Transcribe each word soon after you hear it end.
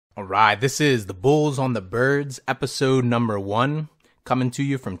All right, this is the Bulls on the Birds, episode number 1, coming to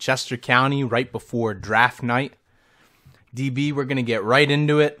you from Chester County right before draft night. DB, we're going to get right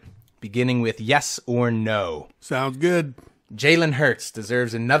into it, beginning with yes or no. Sounds good. Jalen Hurts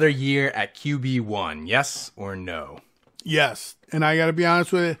deserves another year at QB1, yes or no? Yes, and I got to be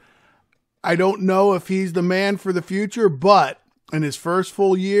honest with you, I don't know if he's the man for the future, but in his first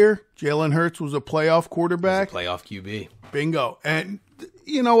full year, Jalen Hurts was a playoff quarterback. He's a playoff QB. Bingo. And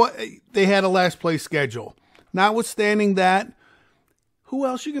you know what? They had a last place schedule. Notwithstanding that, who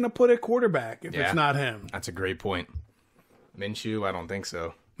else you going to put at quarterback if it's not him? That's a great point. Minshew, I don't think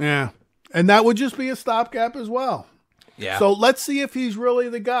so. Yeah. And that would just be a stopgap as well. Yeah. So let's see if he's really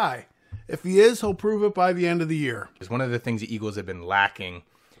the guy. If he is, he'll prove it by the end of the year. One of the things the Eagles have been lacking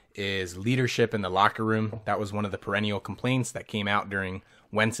is leadership in the locker room. That was one of the perennial complaints that came out during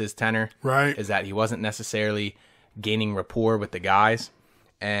Wentz's tenure. Right. Is that he wasn't necessarily gaining rapport with the guys.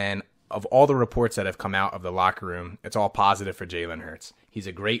 And of all the reports that have come out of the locker room, it's all positive for Jalen Hurts. He's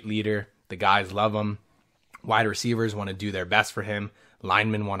a great leader. The guys love him. Wide receivers want to do their best for him.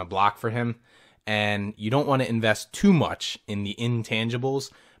 Linemen want to block for him. And you don't want to invest too much in the intangibles.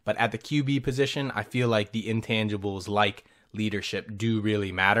 But at the QB position, I feel like the intangibles like leadership do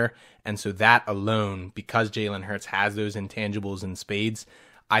really matter. And so that alone, because Jalen Hurts has those intangibles in spades,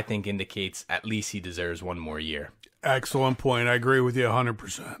 I think indicates at least he deserves one more year. Excellent point. I agree with you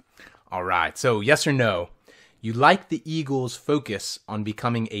 100%. All right. So yes or no, you like the Eagles' focus on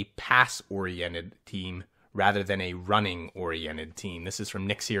becoming a pass-oriented team rather than a running-oriented team. This is from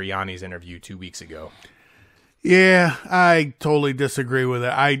Nick Sirianni's interview 2 weeks ago. Yeah, I totally disagree with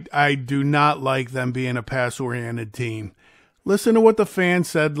it. I do not like them being a pass-oriented team. Listen to what the fans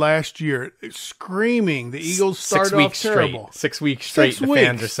said last year, screaming the Eagles started off terrible. 6 weeks straight, the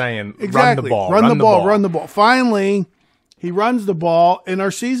fans are saying, exactly. run the ball. Run the ball. Finally, he runs the ball, and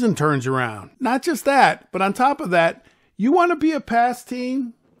our season turns around. Not just that, but on top of that, you want to be a pass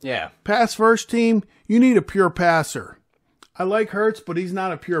team, pass-first team, you need a pure passer. I like Hurts, but he's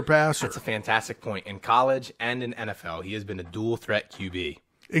not a pure passer. That's a fantastic point. In college and in NFL, he has been a dual-threat QB.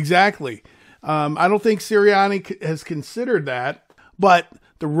 Exactly. I don't think Sirianni has considered that, but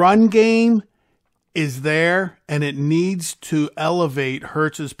the run game is there, and it needs to elevate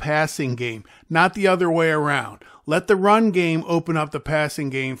Hurts's passing game, not the other way around. Let the run game open up the passing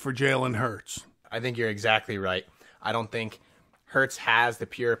game for Jalen Hurts. I think you're exactly right. I don't think Hurts has the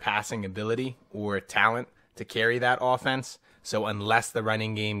pure passing ability or talent to carry that offense. So unless the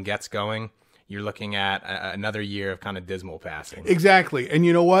running game gets going, you're looking at another year of kind of dismal passing. Exactly. And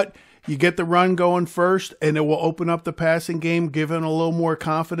you know what? You get the run going first, and it will open up the passing game, give him a little more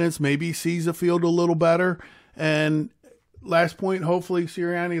confidence, maybe sees the field a little better. And last point, hopefully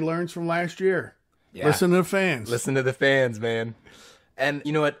Sirianni learns from last year. Yeah. Listen to the fans. Listen to the fans, man. And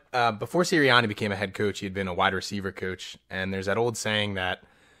you know what? Before Sirianni became a head coach, he had been a wide receiver coach. And there's that old saying that,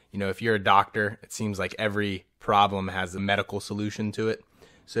 you know, if you're a doctor, it seems like every problem has a medical solution to it.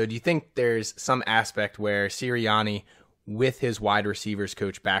 So do you think there's some aspect where Sirianni, with his wide receivers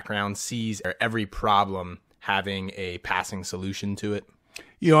coach background, sees every problem having a passing solution to it?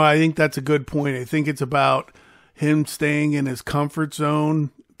 You know, I think that's a good point. I think it's about him staying in his comfort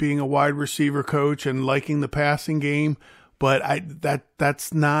zone, being a wide receiver coach and liking the passing game. But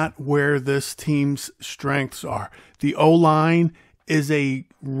that's not where this team's strengths are. The O-line is a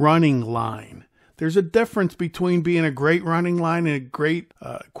running line. There's a difference between being a great running line and a great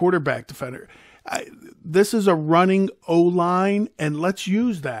quarterback defender. This is a running O-line, and let's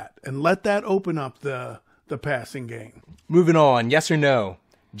use that and let that open up the passing game. Moving on, yes or no,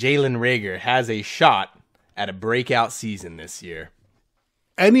 Jalen Reagor has a shot at a breakout season this year.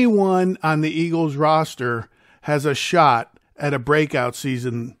 Anyone on the Eagles roster has a shot at a breakout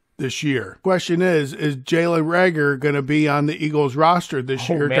season this year. Question is Jalen Reagor going to be on the Eagles roster this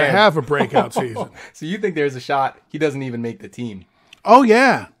year to have a breakout season? So you think there's a shot he doesn't even make the team? Oh,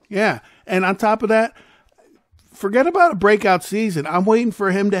 yeah. Yeah. And on top of that, forget about a breakout season. I'm waiting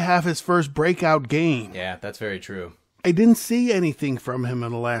for him to have his first breakout game. Yeah, that's very true. I didn't see anything from him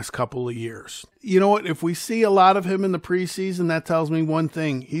in the last couple of years. You know what? If we see a lot of him in the preseason, that tells me one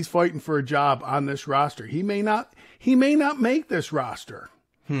thing. He's fighting for a job on this roster. He may not make this roster.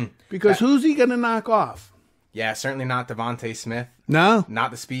 Because who's he going to knock off? Yeah, certainly not Devontae Smith. No.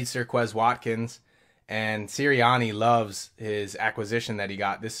 Not the speedster Quez Watkins. And Sirianni loves his acquisition that he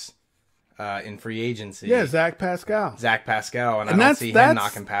got this in free agency. Yeah, Zach Pascal. And I don't see him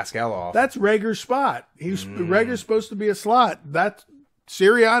knocking Pascal off. That's Reagor's spot. Reagor's supposed to be a slot.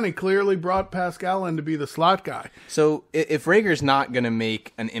 Sirianni clearly brought Pascal in to be the slot guy. So if Reagor's not going to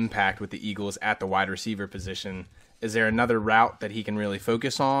make an impact with the Eagles at the wide receiver position, Is there another route that he can really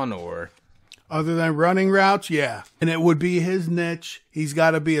focus on, or? Other than running routes, yeah. And it would be his niche. He's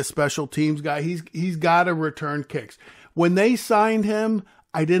got to be a special teams guy. He's got to return kicks. When they signed him,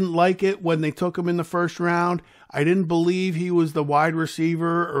 I didn't like it when they took him in the first round. I didn't believe he was the wide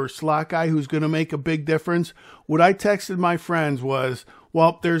receiver or slot guy who's going to make a big difference. What I texted my friends was,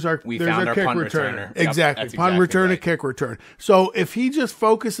 well, there's our kick returner. Exactly. Punt return and kick return. So if he just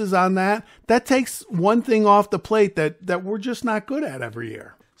focuses on that, that takes one thing off the plate that we're just not good at every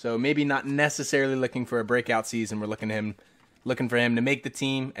year. So maybe not necessarily looking for a breakout season. We're looking for him to make the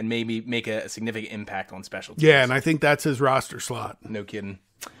team and maybe make a significant impact on special teams. Yeah, and I think that's his roster slot. No kidding.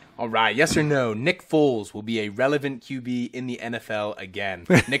 All right, yes or no, Nick Foles will be a relevant QB in the NFL again.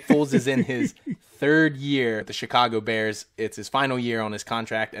 Nick Foles is in his third year at the Chicago Bears. It's his final year on his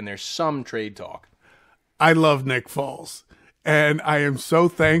contract, and there's some trade talk. I love Nick Foles, and I am so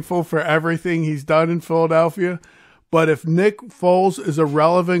thankful for everything he's done in Philadelphia. But if Nick Foles is a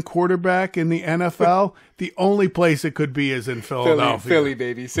relevant quarterback in the NFL, the only place it could be is in Philadelphia. Philly,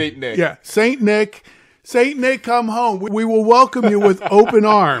 baby. St. Nick. Yeah, St. Nick. St. Nick, come home. We will welcome you with open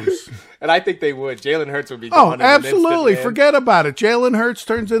arms. And I think they would. Jalen Hurts would be Oh, gone. absolutely. Instant, forget about it. Jalen Hurts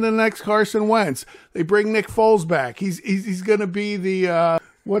turns into the next Carson Wentz. They bring Nick Foles back. He's going to be the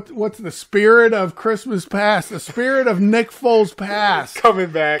what's the spirit of Christmas past? The spirit of Nick Foles past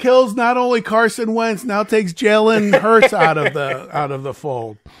coming back. Kills not only Carson Wentz, now takes Jalen Hurts out of the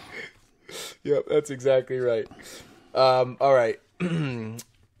fold. Yep, that's exactly right. All right.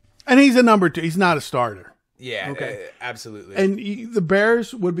 And he's a number 2. He's not a starter. Yeah, okay. Absolutely. And the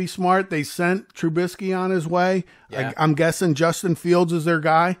Bears would be smart. They sent Trubisky on his way. Yeah. I'm guessing Justin Fields is their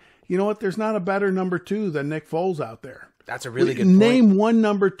guy. You know what? There's not a better number 2 than Nick Foles out there. That's a really good point. Name one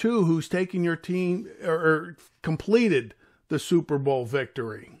number 2 who's taken your team or completed the Super Bowl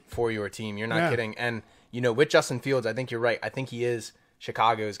victory. For your team. You're not kidding. And, with Justin Fields, I think you're right. I think he is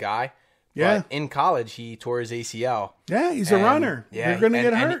Chicago's guy. Yeah. But in college, he tore his ACL. Yeah, he's a runner. Yeah, You're going to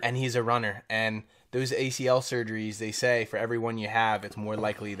get hurt. And he's a runner. And those ACL surgeries, they say, for every one you have, it's more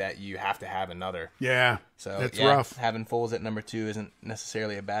likely that you have to have another. Yeah, so it's rough. Having Foles at number 2 isn't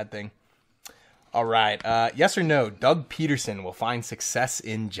necessarily a bad thing. All right. Yes or no, Doug Peterson will find success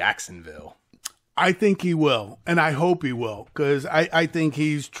in Jacksonville? I think he will, and I hope he will, because I think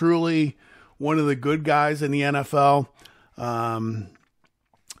he's truly one of the good guys in the NFL.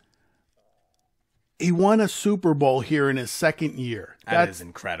 He won a Super Bowl here in his second year. That is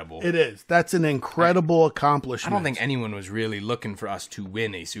incredible. It is. That's an incredible accomplishment. I don't think anyone was really looking for us to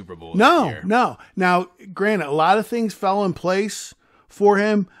win a Super Bowl this year. No. Now, granted, a lot of things fell in place for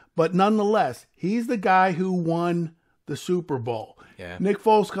him, but nonetheless, he's the guy who won the Super Bowl. Yeah. Nick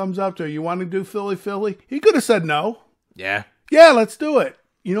Foles comes up to him, you want to do Philly? He could have said no. Yeah. Yeah, let's do it.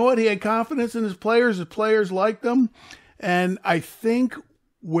 You know what? He had confidence in his players. His players liked them. And I think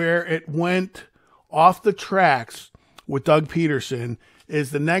where it went off the tracks with Doug Peterson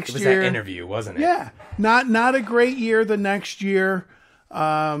is the next year. That interview, wasn't it? Yeah. Not a great year the next year.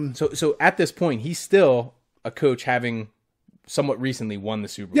 So at this point, he's still a coach having somewhat recently won the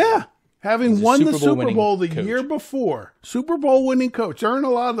Super Bowl. Yeah. Having won the Super Bowl the coach. year before. Super Bowl winning coach. There aren't a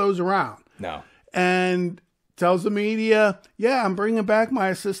lot of those around. No. And tells the media, yeah, I'm bringing back my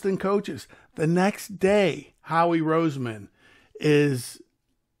assistant coaches. The next day, Howie Roseman is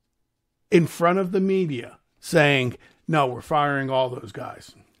in front of the media saying, no, we're firing all those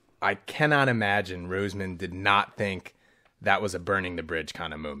guys. I cannot imagine Roseman did not think that was a burning the bridge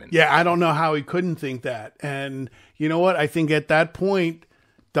kind of moment. Yeah, I don't know how he couldn't think that. And you know what? I think at that point,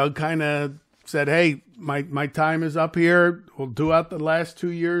 Doug kind of said, hey, my time is up here. We'll do out the last 2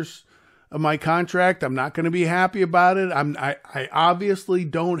 years of my contract. I'm not going to be happy about it. I obviously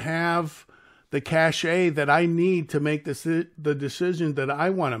don't have the cachet that I need to make the decision that I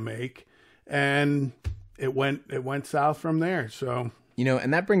want to make. And it went south from there. So,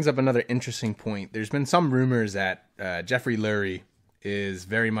 and that brings up another interesting point. There's been some rumors that Jeffrey Lurie is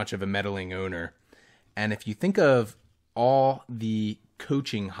very much of a meddling owner. And if you think of all the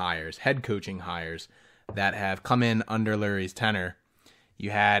head coaching hires that have come in under Lurie's tenure, you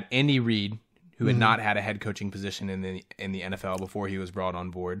had Andy Reid, who had not had a head coaching position in the NFL before he was brought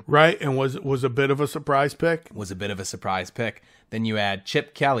on board. Right, and was a bit of a surprise pick. Then you had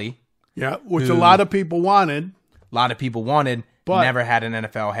Chip Kelly. Yeah, which a lot of people wanted. But never had an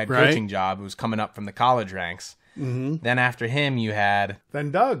NFL head coaching job. Who was coming up from the college ranks. Mm-hmm. Then after him, you had...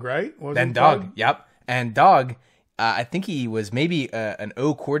 Then Doug, right? Doug, yep. And Doug, I think he was maybe an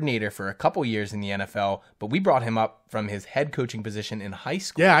O coordinator for a couple years in the NFL, but we brought him up from his head coaching position in high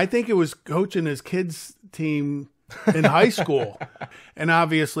school. Yeah, I think it was coaching his kids' team in high school. And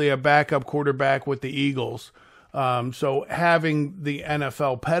obviously a backup quarterback with the Eagles. So having the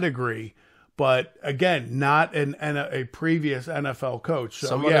NFL pedigree, but again, not a previous NFL coach.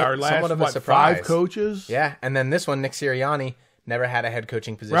 So our last somewhat of a surprise. 5 coaches. Yeah, and then this one, Nick Sirianni, never had a head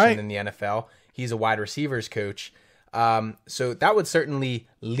coaching position in the NFL. He's a wide receivers coach. So that would certainly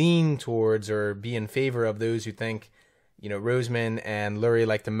lean towards or be in favor of those who think, Roseman and Lurie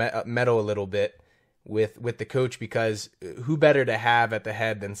like to meddle a little bit with the coach, because who better to have at the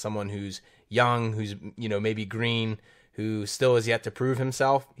head than someone who's young, who's, maybe green, who still has yet to prove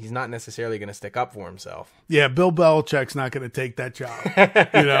himself. He's not necessarily going to stick up for himself. Yeah, Bill Belichick's not going to take that job.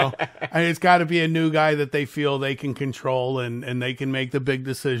 It's got to be a new guy that they feel they can control and they can make the big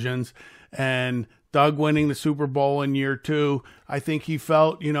decisions. And Doug winning the Super Bowl in year 2, I think he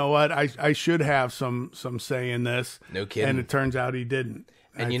felt, I should have some say in this. No kidding. And it turns out he didn't.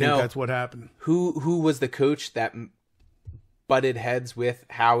 And I think that's what happened. Who was the coach that butted heads with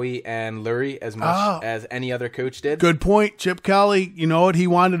Howie and Lurie as much as any other coach did? Good point. Chip Kelly, you know what? He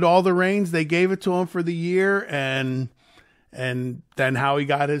wanted all the reins. They gave it to him for the year, and then Howie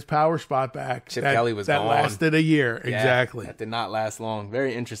got his power spot back. Chip Kelly was gone. That lasted a year. Yeah, exactly. That did not last long.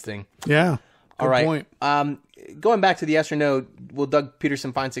 Very interesting. Yeah. All right. Point. Going back to the yes or no, will Doug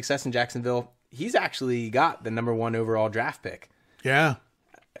Peterson find success in Jacksonville? He's actually got the number 1 overall draft pick. Yeah.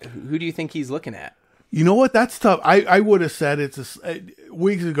 Who do you think he's looking at? You know what? That's tough. I would have said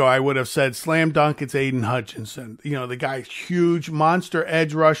weeks ago, I would have said slam dunk, it's Aiden Hutchinson. The guy's huge, monster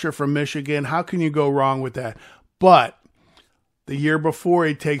edge rusher from Michigan. How can you go wrong with that? But the year before,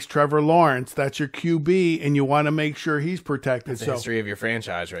 he takes Trevor Lawrence. That's your QB, and you want to make sure he's protected. That's the history of your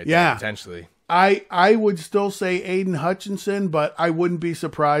franchise right there, potentially. I would still say Aiden Hutchinson, but I wouldn't be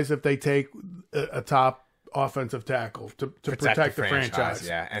surprised if they take a top offensive tackle to protect the franchise.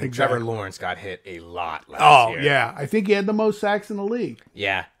 Yeah, and exactly. Trevor Lawrence got hit a lot last year. Oh, yeah. I think he had the most sacks in the league.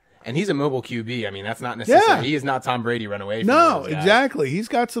 Yeah, and he's a mobile QB. I mean, that's not necessary. Yeah. He is not Tom Brady run away from those guys. Exactly. He's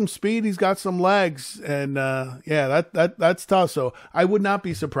got some speed. He's got some legs. And, that's tough. So I would not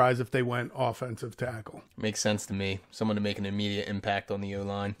be surprised if they went offensive tackle. Makes sense to me. Someone to make an immediate impact on the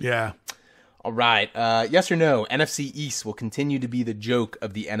O-line. Yeah. All right. Yes or no, NFC East will continue to be the joke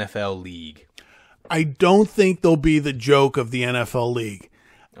of the NFL league? I don't think they'll be the joke of the NFL league.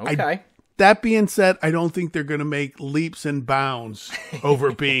 Okay. That being said, I don't think they're going to make leaps and bounds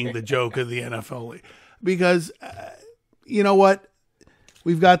over being the joke of the NFL league. Because, you know what?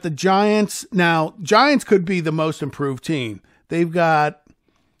 We've got the Giants. Now, Giants could be the most improved team. They've got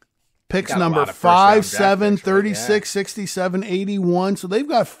picks number 5, 7, 36, 67, 81. So they've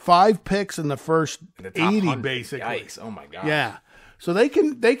got 5 picks in the first 80, basically. Yikes. Oh, my God. Yeah. So they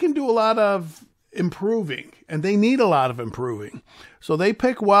can do a lot of improving, and they need a lot of improving. So they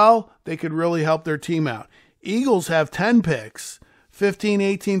pick well, they could really help their team out. Eagles have 10 picks, 15,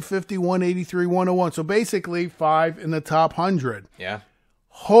 18, 51, 83, 101. So basically 5 in the top 100. Yeah.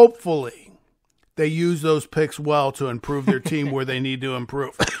 Hopefully they use those picks well to improve their team where they need to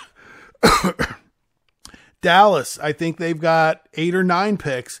improve. Dallas, I think they've got 8 or 9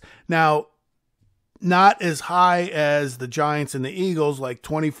 picks. Now, not as high as the Giants and the Eagles, like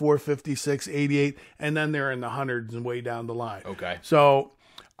 24, 56, 88, and then they're in the hundreds and way down the line. Okay. So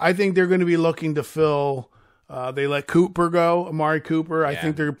I think they're going to be looking to fill. They let Cooper go, Amari Cooper. I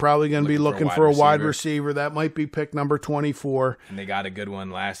think they're probably going to be looking for a wide receiver. That might be pick number 24. And they got a good one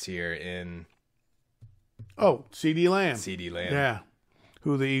last year in... Oh, CeeDee Lamb. CeeDee Lamb. Yeah.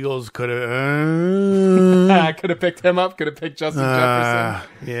 Who the Eagles could have... could have picked him up. Could have picked Justin Jefferson.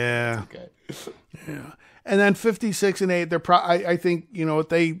 Yeah. Okay. Yeah, and then 56 and 8. They're I think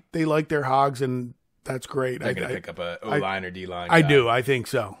they like their hogs, and that's great. They're going to pick up a O-line or D-line guy. I do. I think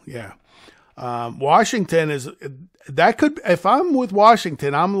so. Yeah. Washington is that could. If I'm with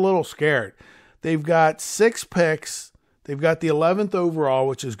Washington, I'm a little scared. They've got 6 picks. They've got the 11th overall,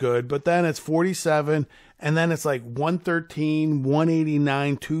 which is good, but then it's 47, and then it's like 113,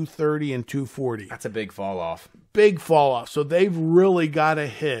 189, 230, and 240. That's a big fall off. Big fall off. So they've really got to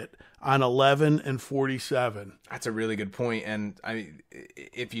hit on 11 and 47. That's a really good point. And I mean,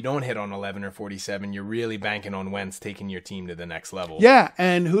 if you don't hit on 11 or 47, you're really banking on Wentz taking your team to the next level. Yeah,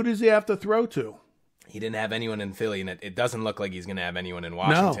 and who does he have to throw to? He didn't have anyone in Philly, and it doesn't look like he's going to have anyone in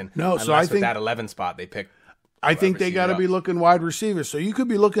Washington. No. Unless So I think with that 11 spot they pick. I think they got to be looking wide receivers. So you could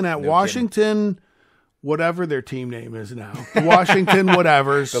be looking at Washington, whatever their team name is now, the Washington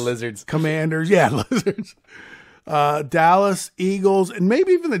whatevers, the Lizards, Commanders, Lizards. Dallas, Eagles, and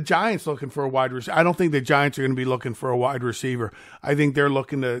maybe even the Giants looking for a wide receiver. I don't think the Giants are going to be looking for a wide receiver. I think they're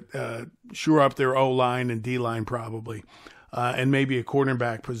looking to shore up their O-line and D-line probably, and maybe a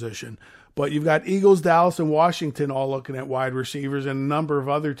quarterback position. But you've got Eagles, Dallas, and Washington all looking at wide receivers, and a number of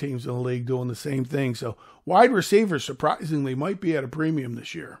other teams in the league doing the same thing. So wide receivers, surprisingly, might be at a premium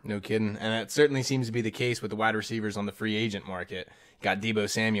this year. No kidding. And that certainly seems to be the case with the wide receivers on the free agent market. Got Deebo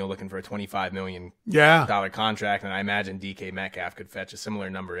Samuel looking for a $25 million contract, and I imagine DK Metcalf could fetch a similar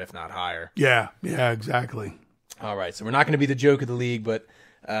number, if not higher. Yeah, exactly. All right, so we're not going to be the joke of the league, but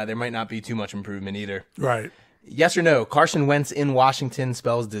there might not be too much improvement either. Right. Yes or no, Carson Wentz in Washington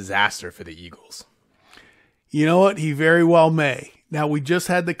spells disaster for the Eagles? You know what? He very well may. Now, we just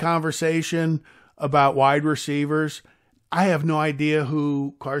had the conversation about wide receivers. I have no idea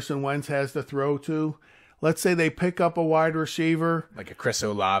who Carson Wentz has to throw to. Let's say they pick up a wide receiver. Like a Chris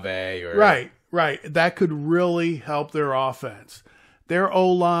Olave or... Right. That could really help their offense. Their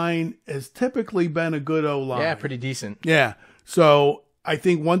O-line has typically been a good O-line. Yeah, pretty decent. Yeah. So I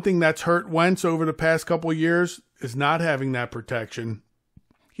think one thing that's hurt Wentz over the past couple of years is not having that protection.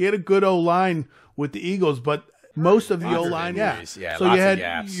 He had a good O-line with the Eagles, but most of the O-line, so you had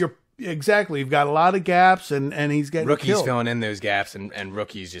gaps. You've got a lot of gaps, and he's getting rookies killed. filling in those gaps, and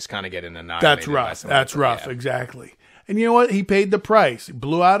rookies just kind of getting annihilated. That's rough. Exactly. And you know what? He paid the price. He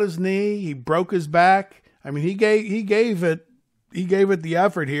blew out his knee. He broke his back. I mean, he gave it the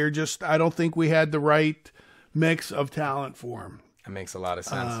effort here. Just I don't think we had the right mix of talent for him. That makes a lot of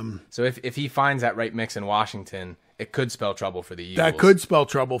sense. So if he finds that right mix in Washington, it could spell trouble for the Eagles. That could spell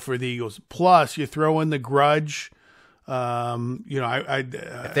trouble for the Eagles. Plus, you throw in the grudge.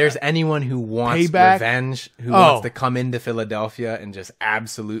 If there's anyone who wants payback, revenge, who wants to come into Philadelphia and just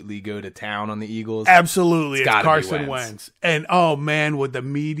absolutely go to town on the Eagles, absolutely, it's Carson Wentz. And oh man, would the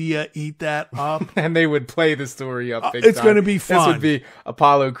media eat that up? And they would play the story up. Big it's time. Going to be fun. This would be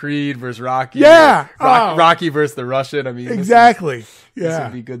Apollo Creed versus Rocky. Yeah, Rocky versus the Russian. I mean, exactly. This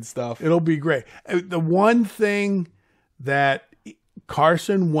would be good stuff. It'll be great. The one thing that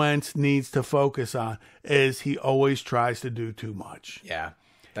Carson Wentz needs to focus on is he always tries to do too much. Yeah,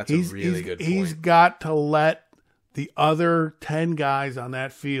 that's a really good point. He's got to let the other 10 guys on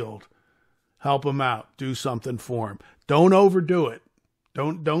that field help him out, do something for him. Don't overdo it.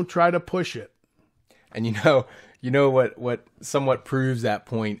 Don't try to push it. And you know what somewhat proves that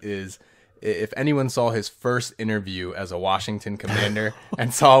point is if anyone saw his first interview as a Washington Commander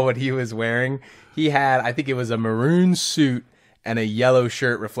and saw what he was wearing, he had, I think it was a maroon suit and a yellow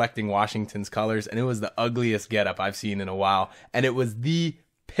shirt reflecting Washington's colors, and it was the ugliest getup I've seen in a while. And it was the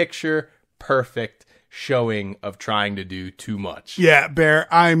picture-perfect showing of trying to do too much. Yeah,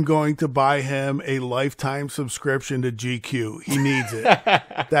 Bear, I'm going to buy him a lifetime subscription to GQ. He needs it.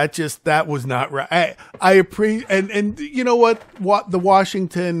 that was not right. I appreciate, and you know what the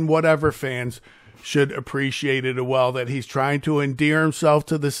Washington whatever fans should appreciate it as well, that he's trying to endear himself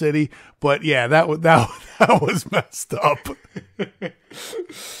to the city. But yeah, that was messed up.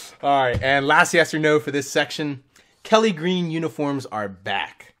 All right, and last yes or no for this section. Kelly Green uniforms are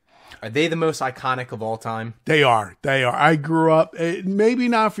back. Are they the most iconic of all time? They are. I grew up, maybe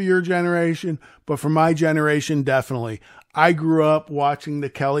not for your generation, but for my generation, definitely. I grew up watching the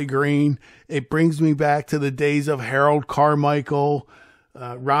Kelly Green. It brings me back to the days of Harold Carmichael,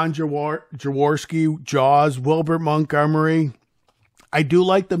 Ron Jaworski, Jaws, Wilbert Montgomery. I do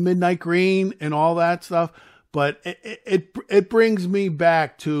like the Midnight Green and all that stuff, but it brings me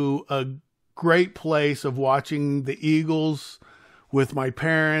back to a great place of watching the Eagles with my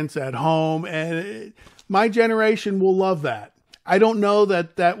parents at home, and my generation will love that. I don't know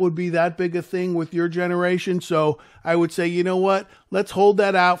that would be that big a thing with your generation, so I would say, you know what? Let's hold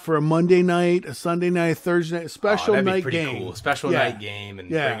that out for a Monday night, a Sunday night, a Thursday night, a special that'd night be pretty game. Cool. Special night game and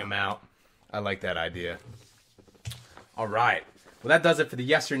bring them out. I like that idea. All right. Well, that does it for the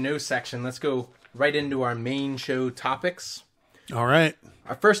yes or no section. Let's go right into our main show topics. All right.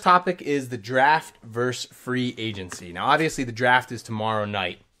 Our first topic is the draft versus free agency. Now, obviously, the draft is tomorrow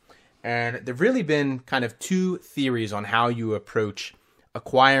night. And there have really been kind of two theories on how you approach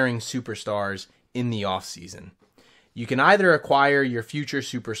acquiring superstars in the offseason. You can either acquire your future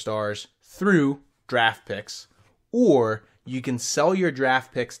superstars through draft picks, or you can sell your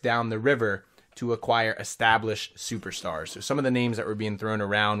draft picks down the river to acquire established superstars. So some of the names that were being thrown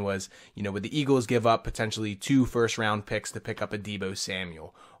around was, would the Eagles give up potentially 2 first-round picks to pick up a Deebo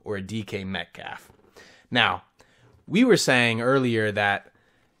Samuel or a DK Metcalf? Now, we were saying earlier that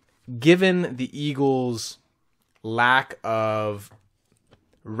given the Eagles' lack of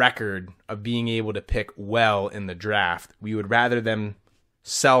record of being able to pick well in the draft, we would rather them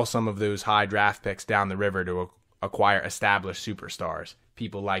sell some of those high draft picks down the river to acquire established superstars,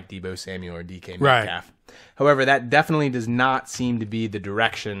 people like Deebo Samuel or DK Metcalf. Right. However, that definitely does not seem to be the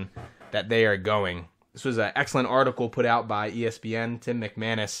direction that they are going. This was an excellent article put out by ESPN, Tim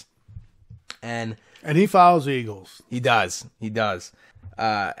McManus, And he follows the Eagles. He does.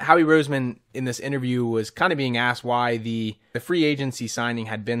 Howie Roseman in this interview was kind of being asked why the free agency signing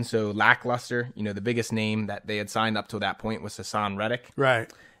had been so lackluster. You know, the biggest name that they had signed up till that point was Hassan Reddick.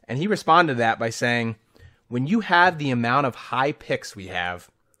 Right. And he responded to that by saying, when you have the amount of high picks we have,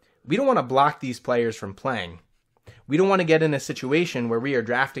 we don't want to block these players from playing. We don't want to get in a situation where we are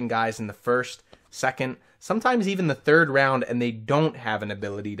drafting guys in the first, second, sometimes even the third round, and they don't have an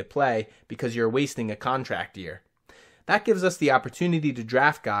ability to play because you're wasting a contract year. That gives us the opportunity to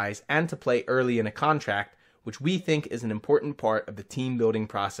draft guys and to play early in a contract, which we think is an important part of the team building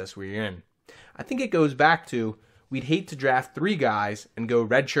process we're in. I think it goes back to, we'd hate to draft 3 guys and go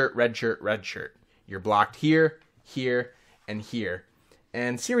red shirt, red shirt, red shirt. You're blocked here, here, and here.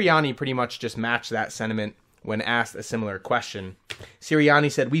 And Sirianni pretty much just matched that sentiment when asked a similar question.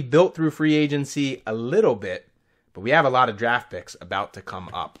 Sirianni said, we built through free agency a little bit, but we have a lot of draft picks about to come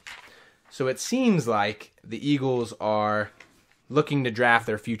up. So it seems like the Eagles are looking to draft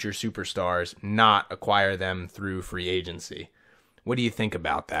their future superstars, not acquire them through free agency. What do you think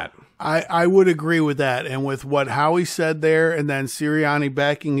about that? I would agree with that. And with what Howie said there and then Sirianni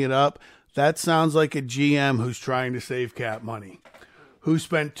backing it up, that sounds like a GM who's trying to save cap money, who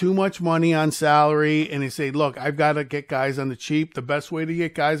spent too much money on salary, and he said, look, I've got to get guys on the cheap. The best way to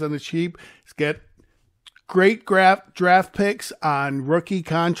get guys on the cheap is get great draft picks on rookie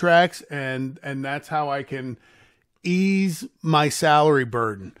contracts, and that's how I can ease my salary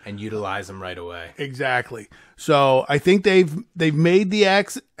burden. And utilize them right away. Exactly. So I think they've made the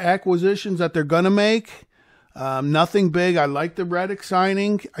acquisitions that they're going to make. Nothing big. I like the Reddick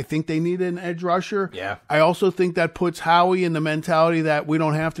signing. I think they need an edge rusher. Yeah. I also think that puts Howie in the mentality that we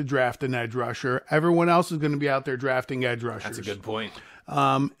don't have to draft an edge rusher. Everyone else is going to be out there drafting edge rushers. That's a good point.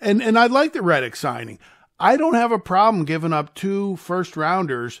 And I like the Reddick signing. I don't have a problem giving up 2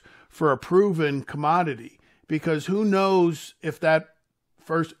 first-rounders for a proven commodity, because who knows if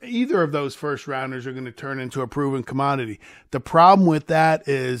either of those first-rounders are going to turn into a proven commodity. The problem with that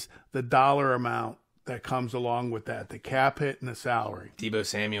is the dollar amount that comes along with that, the cap hit and the salary. Deebo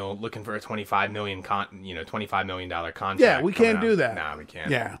Samuel looking for a $25 million contract. Yeah, we can't do that. No, we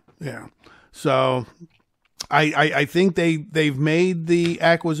can't. Yeah. So I think they've made the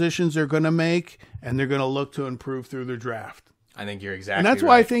acquisitions they're going to make, and they're going to look to improve through their draft. I think you're exactly right. And that's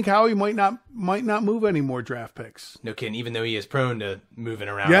why I think Howie might not move any more draft picks. No kidding, even though he is prone to moving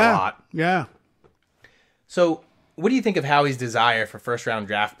around a lot. Yeah. So what do you think of Howie's desire for first-round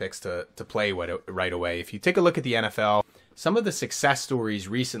draft picks to play right away? If you take a look at the NFL, some of the success stories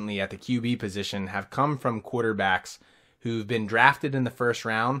recently at the QB position have come from quarterbacks who've been drafted in the first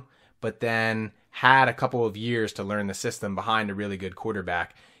round, but then had a couple of years to learn the system behind a really good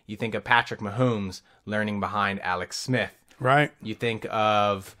quarterback. You think of Patrick Mahomes learning behind Alex Smith. Right. You think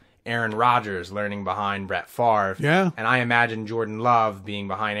of Aaron Rodgers learning behind Brett Favre. Yeah. And I imagine Jordan Love being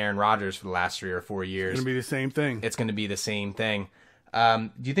behind Aaron Rodgers for the last 3 or 4 years. It's going to be the same thing. It's going to be the same thing. Do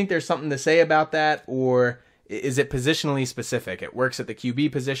you think there's something to say about that, or is it positionally specific? It works at the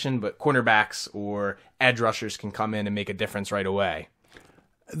QB position, but cornerbacks or edge rushers can come in and make a difference right away.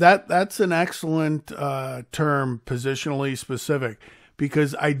 That's an excellent term, positionally specific,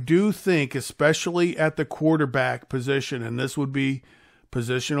 because I do think, especially at the quarterback position, and this would be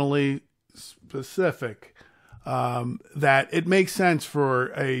positionally specific, that it makes sense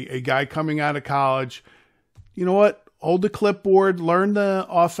for a guy coming out of college. You know what? Hold the clipboard, learn the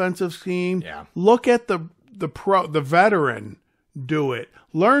offensive scheme. Yeah. Look at the veteran do it.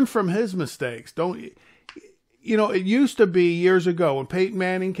 Learn from his mistakes. It used to be years ago when Peyton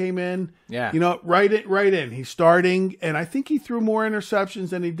Manning came in. Yeah. Right in. He's starting, and I think he threw more interceptions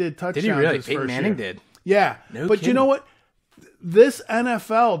than he did touchdowns. Did he really? His Peyton first Manning year. did. Yeah. No but kidding. You know what? This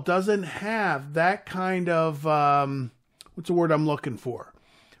NFL doesn't have that kind of what's the word I'm looking for?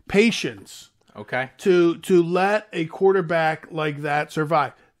 Patience. Okay. To let a quarterback like that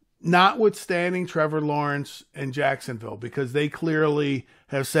survive. Notwithstanding Trevor Lawrence and Jacksonville, because they clearly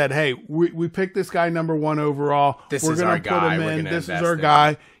have said, hey, we picked this guy number 1 overall. We're going to put him in. This is our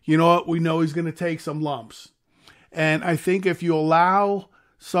guy. You know what? We know he's going to take some lumps. And I think if you allow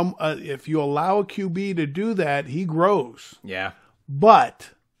a QB to do that, he grows. Yeah.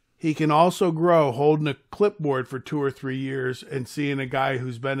 But he can also grow holding a clipboard for 2 or 3 years and seeing a guy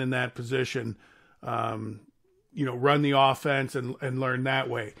who's been in that position, run the offense and learn that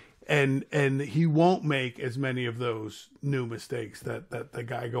way. And he won't make as many of those new mistakes that the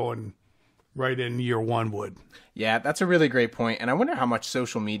guy going right in year 1 would. Yeah, that's a really great point. And I wonder how much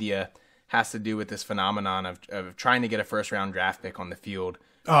social media has to do with this phenomenon of trying to get a first-round draft pick on the field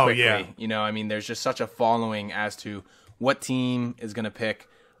quickly. Oh, yeah. There's just such a following as to what team is going to pick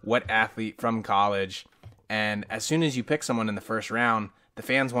what athlete from college. And as soon as you pick someone in the first round, the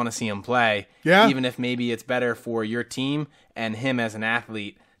fans want to see him play, even if maybe it's better for your team and him as an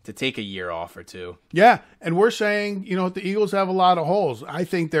athlete to take a year off or two. Yeah, and we're saying, the Eagles have a lot of holes. I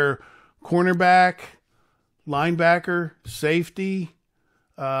think they're cornerback, linebacker, safety,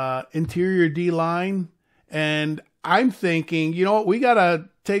 interior D-line, and I'm thinking, we got to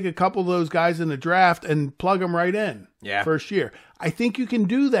take a couple of those guys in the draft and plug them right in first year. I think you can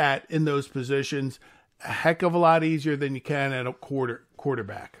do that in those positions a heck of a lot easier than you can at a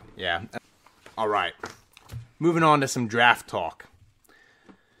quarterback. Yeah. All right. Moving on to some draft talk.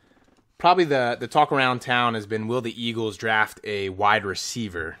 Probably the talk around town has been, will the Eagles draft a wide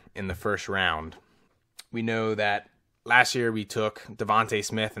receiver in the first round? We know that last year we took Devontae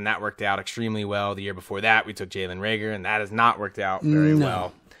Smith, and that worked out extremely well. The year before that, we took Jalen Reagor, and that has not worked out very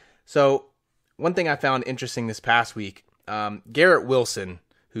well. So one thing I found interesting this past week, Garrett Wilson,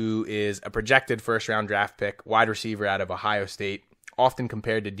 who is a projected first-round draft pick, wide receiver out of Ohio State, often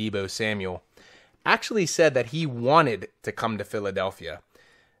compared to Deebo Samuel, actually said that he wanted to come to Philadelphia.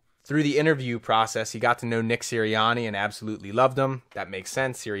 Through the interview process, he got to know Nick Sirianni and absolutely loved him. That makes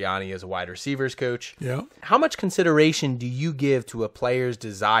sense. Sirianni is a wide receivers coach. Yeah. How much consideration do you give to a player's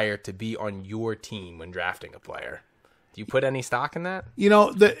desire to be on your team when drafting a player? Do you put any stock in that?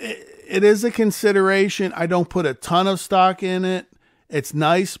 It is a consideration. I don't put a ton of stock in it. It's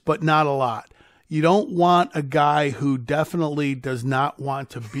nice, but not a lot. You don't want a guy who definitely does not want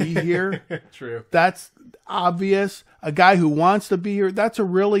to be here. True. That's obvious. A guy who wants to be here, that's a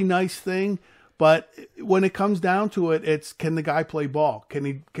really nice thing. But when it comes down to it, it's, can the guy play ball? Can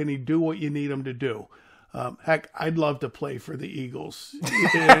he do what you need him to do? Heck, I'd love to play for the Eagles.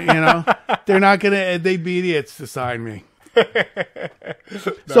 They're not they'd be idiots to sign me.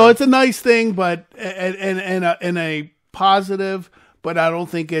 So it's a nice thing, but and a positive. But I don't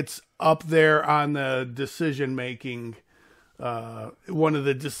think it's up there on the decision-making, one of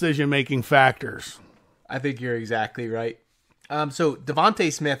the decision-making factors. I think you're exactly right. So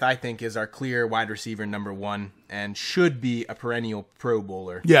Devontae Smith, I think, is our clear wide receiver number one and should be a perennial Pro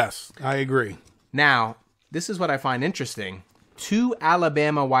Bowler. Yes, I agree. Now, this is what I find interesting. 2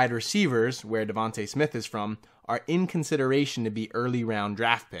 Alabama wide receivers, where Devontae Smith is from, are in consideration to be early round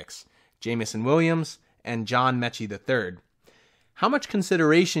draft picks. Jamison Williams and John Mechie III. How much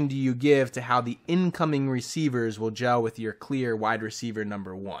consideration do you give to how the incoming receivers will gel with your clear wide receiver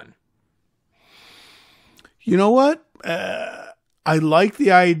number one? You know what? I like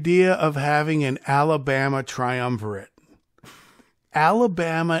the idea of having an Alabama triumvirate.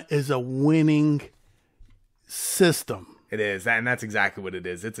 Alabama is a winning system. It is, and that's exactly what it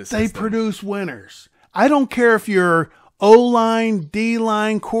is. It's a system. They produce winners. I don't care if you're O-line,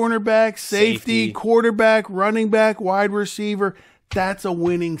 D-line, cornerback, safety, quarterback, running back, wide receiver. That's a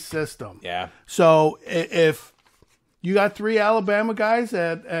winning system. Yeah. So if you got 3 Alabama guys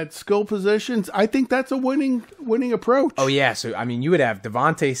at skill positions, I think that's a winning approach. Oh, yeah. So, you would have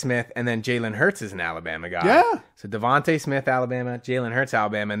Devontae Smith, and then Jalen Hurts is an Alabama guy. Yeah. So Devontae Smith, Alabama, Jalen Hurts,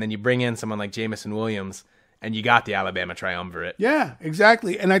 Alabama, and then you bring in someone like Jamison Williams, and you got the Alabama triumvirate. Yeah,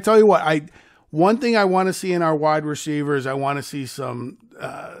 exactly. And I tell you what, one thing I want to see in our wide receivers, I want to see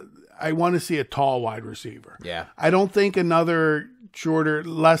I want to see a tall wide receiver. Yeah. I don't think another shorter,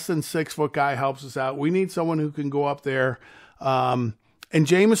 less than 6 foot guy helps us out. We need someone who can go up there. And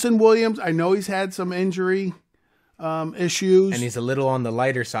Jamison Williams, I know he's had some injury issues. And he's a little on the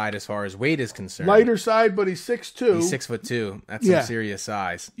lighter side as far as weight is concerned. Lighter side, but he's 6'2". He's 6'2". That's some serious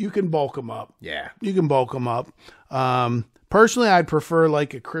size. You can bulk him up. Yeah. You can bulk him up. Personally, I'd prefer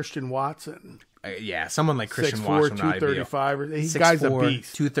like a Christian Watson. Yeah, someone like Christian 6'4", Watson. 235. He's guy's a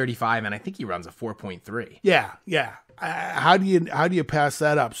beast. 235, and I think he runs a 4.3. Yeah. How do you pass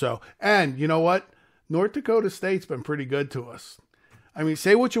that up? So, and you know what? North Dakota State's been pretty good to us.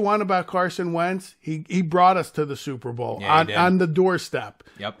 Say what you want about Carson Wentz. He brought us to the Super Bowl on the doorstep.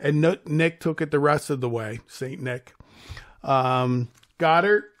 Yep. And Nick took it the rest of the way. Saint Nick.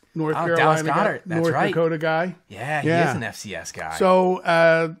 Goddard, North Carolina. Dallas Goddard. That's North right. Dakota guy. Yeah, he is an FCS guy.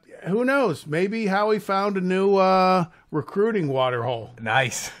 So, who knows? Maybe Howie found a new recruiting waterhole.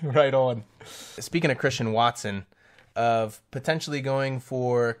 Nice. Right on. Speaking of Christian Watson, of potentially going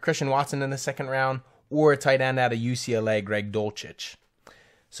for Christian Watson in the second round or a tight end out of UCLA, Greg Dulcich.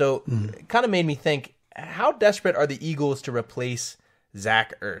 So it kind of made me think, how desperate are the Eagles to replace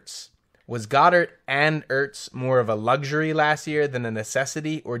Zach Ertz? Was Goddard and Ertz more of a luxury last year than a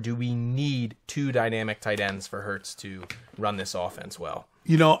necessity, or do we need 2 dynamic tight ends for Hurts to run this offense well?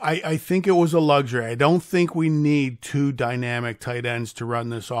 I think it was a luxury. I don't think we need 2 dynamic tight ends to run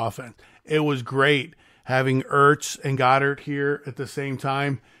this offense. It was great having Ertz and Goddard here at the same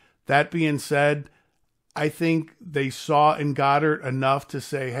time. That being said, I think they saw in Goddard enough to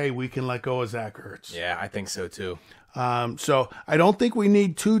say, hey, we can let go of Zach Ertz. Yeah, I think so too. So I don't think we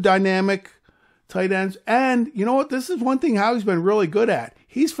need two dynamic tight ends. And you know what? This is one thing Howie's been really good at.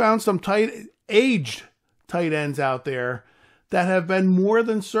 He's found some aged tight ends out there that have been more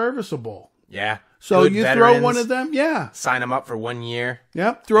than serviceable. Yeah. So Good you veterans, throw one of them, yeah. sign them up for 1 year.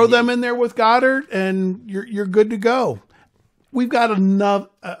 Yep. Throw them in there with Goddard, and you're good to go. We've got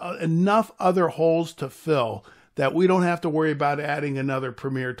enough other holes to fill that we don't have to worry about adding another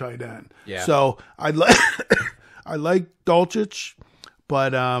premier tight end. Yeah. So I like Dulcich,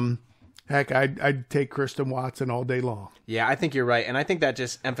 but heck, I'd take Kristen Watson all day long. Yeah, I think you're right, and I think that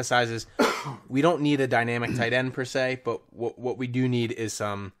just emphasizes we don't need a dynamic tight end per se, but what we do need is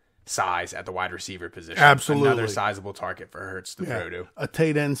some size at the wide receiver position. Absolutely. Another sizable target for Hurts to throw to. A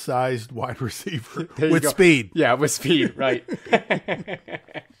tight end sized wide receiver There with you go. speed. Yeah, with speed, right.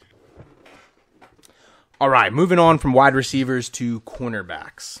 All right, moving on from wide receivers to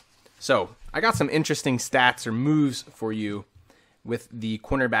cornerbacks. So I got some interesting stats or moves for you with the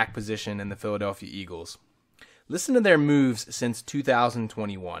cornerback position in the Philadelphia Eagles. Listen to their moves since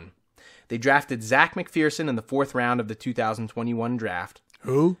 2021. They drafted Zach McPherson in the 4th round of the 2021 draft.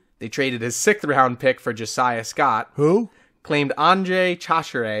 Who? They traded his 6th round pick for Josiah Scott. Who? Claimed Andre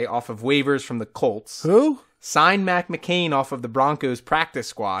Chachere off of waivers from the Colts. Who? Signed Mac McCain off of the Broncos practice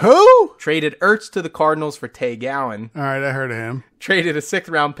squad. Who? Traded Ertz to the Cardinals for Tay Gowan. All right, I heard of him. Traded a 6th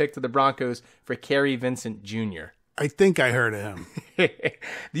round pick to the Broncos for Kerry Vincent Jr. I think I heard of him.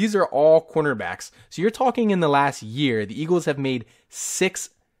 These are all cornerbacks. So you're talking in the last year, the Eagles have made 6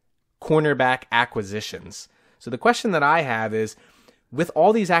 cornerback acquisitions. So the question that I have is, with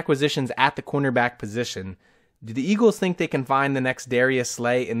all these acquisitions at the cornerback position, do the Eagles think they can find the next Darius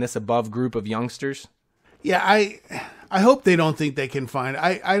Slay in this above group of youngsters? Yeah, I hope they don't think they can find.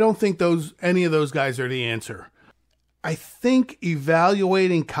 I don't think any of those guys are the answer. I think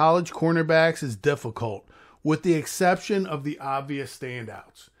evaluating college cornerbacks is difficult, with the exception of the obvious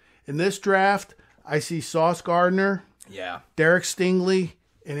standouts. In this draft, I see Sauce Gardner, Yeah. Derek Stingley,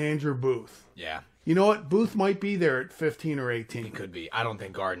 and Andrew Booth. Yeah. You know what? Booth might be there at 15 or 18. It could be. I don't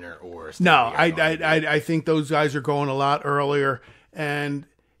think Gardner or Stingley No, are going to be. I think those guys are going a lot earlier. And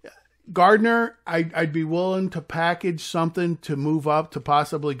Gardner, I'd be willing to package something to move up to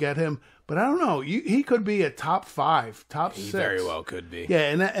possibly get him. But I don't know. He could be a top 5, top 6. He very well could be.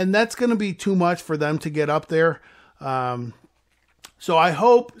 Yeah, and that's going to be too much for them to get up there. So I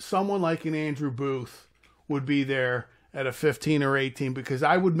hope someone like an Andrew Booth would be there at a 15 or 18, because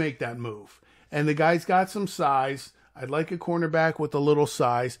I would make that move. And the guy's got some size. I'd like a cornerback with a little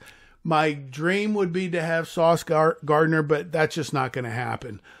size. My dream would be to have Sauce Gardner, but that's just not going to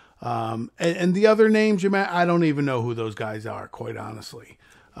happen. And the other names, I don't even know who those guys are, quite honestly.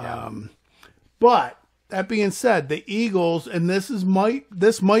 Yeah. But that being said, the Eagles, and this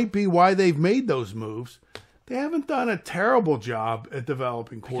might be why they've made those moves, they haven't done a terrible job at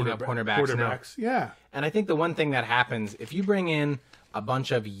developing cornerbacks. Yeah. And I think the one thing that happens, if you bring in a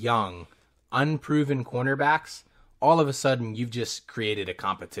bunch of young, unproven cornerbacks, all of a sudden you've just created a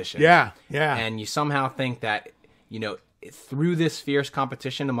competition. Yeah. And you somehow think that, through this fierce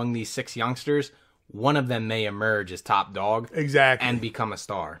competition among these 6 youngsters, one of them may emerge as top dog. Exactly. And become a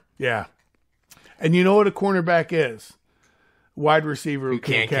star. Yeah. And you know what a cornerback is? Wide receiver who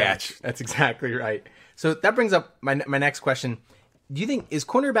can't catch. That's exactly right. So that brings up my next question. Do you think, is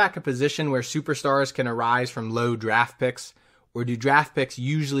cornerback a position where superstars can arise from low draft picks, or do draft picks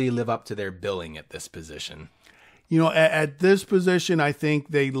usually live up to their billing at this position? At this position, I think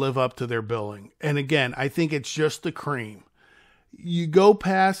they live up to their billing. And again, I think it's just the cream. You go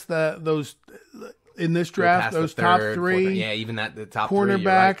past those in this draft, those top 3. Yeah, even the top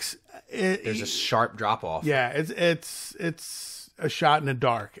cornerbacks. 3, right. There's a sharp drop off. Yeah, it's a shot in the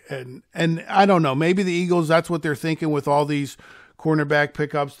dark. And I don't know, maybe the Eagles, that's what they're thinking with all these cornerback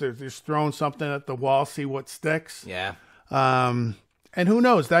pickups. They're just throwing something at the wall, see what sticks. Yeah. And who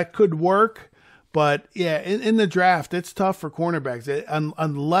knows, that could work. But yeah, in the draft, it's tough for cornerbacks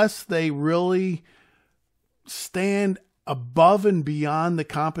unless they really stand above and beyond the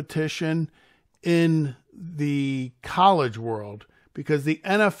competition in the college world, because the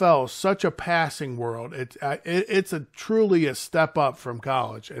NFL is such a passing world. It's truly a step up from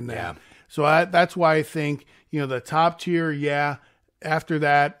college. And yeah. So that's why I think, the top tier, yeah. After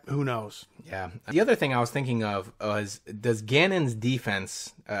that, who knows? Yeah. The other thing I was thinking of was, does Gannon's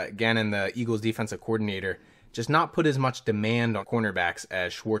defense, Gannon, the Eagles defensive coordinator, just not put as much demand on cornerbacks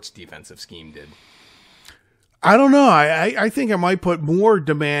as Schwartz's defensive scheme did? I don't know. I think I might put more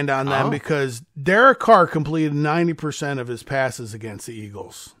demand on them because Derek Carr completed 90% of his passes against the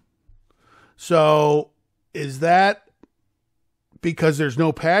Eagles. So is that because there's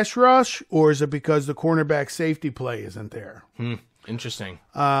no pass rush, or is it because the cornerback safety play isn't there? Interesting.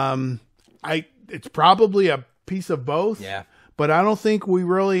 It's probably a piece of both. Yeah. But I don't think we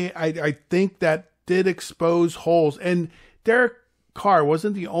really. I think that did expose holes, and Derek Carr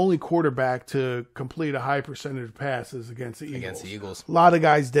wasn't the only quarterback to complete a high percentage of passes against the Eagles. A lot of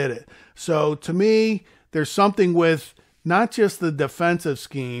guys did it. So to me, there's something with not just the defensive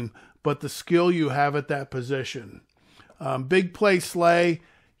scheme, but the skill you have at that position. Big play Slay,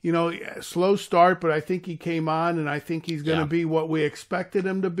 slow start, but I think he came on, and I think he's going to be what we expected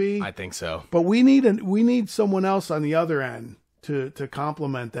him to be. I think so. But we need someone else on the other end to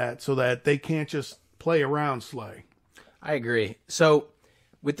complement that, so that they can't just play around Slay. I agree. So,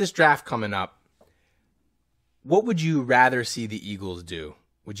 with this draft coming up, what would you rather see the Eagles do?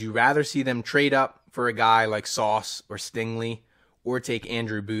 Would you rather see them trade up for a guy like Sauce or Stingley, or take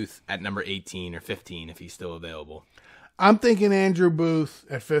Andrew Booth at number 18 or 15 if he's still available? I'm thinking Andrew Booth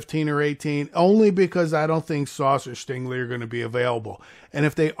at 15 or 18, only because I don't think Sauce or Stingley are going to be available. And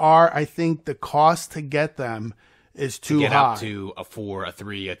if they are, I think the cost to get them is too high. Get up to a 4, a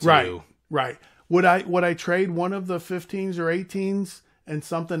 3, a 2. Right. Would I trade one of the 15s or 18s and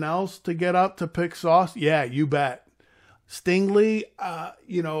something else to get up to pick Sauce? Yeah, you bet. Stingley,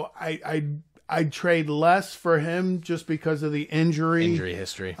 I'd trade less for him just because of the injury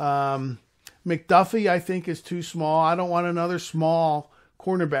history. McDuffie, I think, is too small. I don't want another small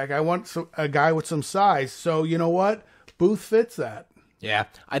cornerback. I want a guy with some size. So you know what? Booth fits that. Yeah,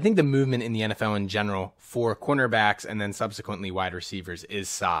 I think the movement in the NFL in general for cornerbacks and then subsequently wide receivers is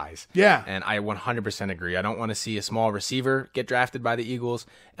size. Yeah. And I 100% agree. I don't want to see a small receiver get drafted by the Eagles,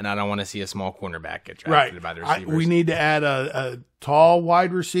 and I don't want to see a small cornerback get drafted by the receivers. We need to add a tall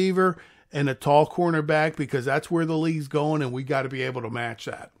wide receiver and a tall cornerback, because that's where the league's going, and we got to be able to match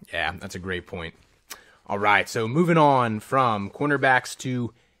that. Yeah, that's a great point. All right, so moving on from cornerbacks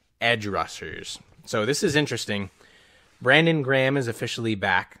to edge rushers. So this is interesting. Brandon Graham is officially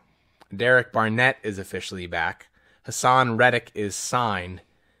back. Derek Barnett is officially back. Hassan Reddick is signed.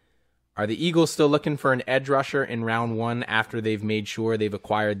 Are the Eagles still looking for an edge rusher in round 1 after they've made sure they've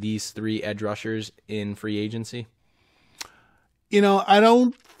acquired these 3 edge rushers in free agency? I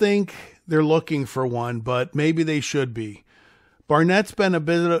don't think they're looking for one, but maybe they should be. Barnett's been a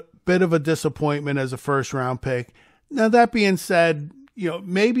bit of a disappointment as a first-round pick. Now, that being said,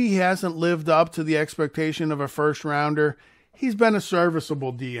 maybe he hasn't lived up to the expectation of a first-rounder. He's been a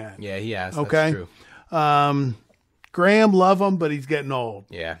serviceable DN. Yeah, he has. Okay? That's true. Graham, love him, but he's getting old.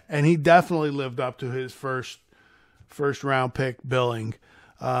 Yeah. And he definitely lived up to his first-round pick billing.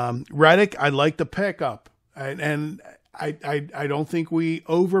 Reddick, I like the pickup. And I don't think we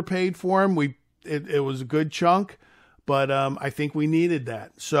overpaid for him. It was a good chunk, but I think we needed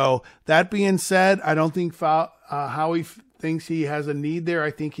that. So that being said, I don't think Howie thinks he has a need there.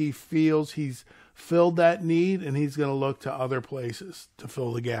 I think he feels he's filled that need, and he's going to look to other places to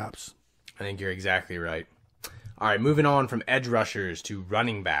fill the gaps. I think you're exactly right. All right, moving on from edge rushers to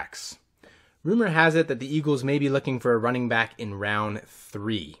running backs. Rumor has it that the Eagles may be looking for a running back in round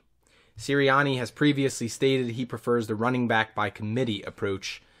 3. Sirianni has previously stated he prefers the running back by committee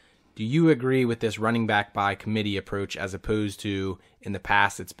approach. Do you agree with this running back by committee approach, as opposed to in the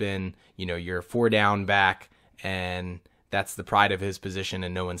past it's been, your 4-down back and that's the pride of his position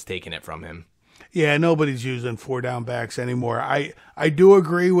and no one's taking it from him? Yeah, nobody's using 4-down backs anymore. I do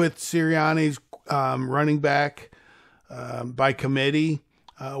agree with Sirianni's running back by committee.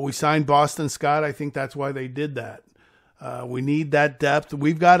 We signed Boston Scott. I think that's why they did that. We need that depth.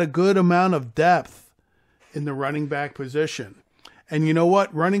 We've got a good amount of depth in the running back position. And you know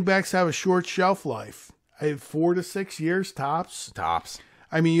what? Running backs have a short shelf life. 4 to 6 years tops.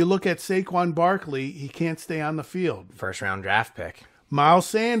 I mean, you look at Saquon Barkley, he can't stay on the field. First-round draft pick. Miles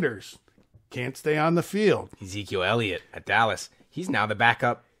Sanders can't stay on the field. Ezekiel Elliott at Dallas. He's now the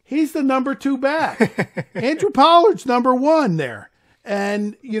backup. He's the number 2 back. Andrew Pollard's number 1 there.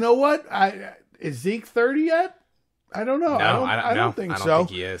 And you know what? Is Zeke 30 yet? I don't know. No, I don't think so. I don't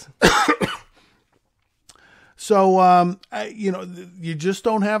think he is. So, you just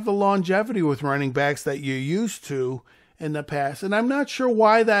don't have the longevity with running backs that you used to in the past. And I'm not sure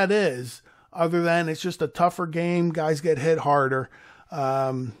why that is, other than it's just a tougher game. Guys get hit harder.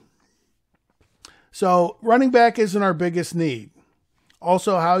 So running back isn't our biggest need.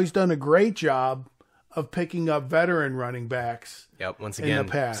 Also, Howie's done a great job of picking up veteran running backs. Yep. Once in again,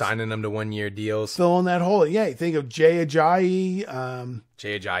 the past. signing them to 1-year deals. Filling that hole. Yeah, you think of Jay Ajayi.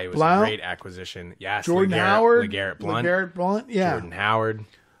 Jay Ajayi was Blount, a great acquisition. Yes. Jordan Howard. LeGarrette Blount. LeGarrette Blount, yeah. Jordan Howard.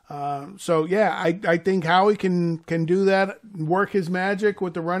 So, yeah, I think Howie can do that, work his magic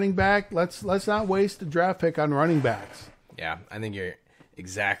with the running back. Let's not waste the draft pick on running backs. Yeah, I think you're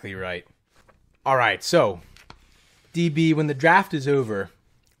exactly right. All right, so, DB, when the draft is over,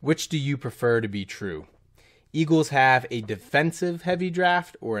 which do you prefer to be true? Eagles have a defensive-heavy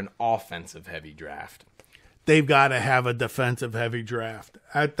draft or an offensive-heavy draft? They've got to have a defensive-heavy draft.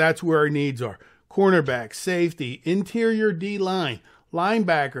 That's where our needs are. Cornerback, safety, interior D-line,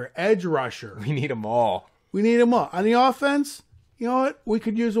 linebacker, edge rusher. We need them all. We need them all. On the offense, you know what? We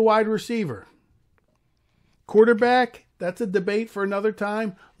could use a wide receiver. Quarterback, that's a debate for another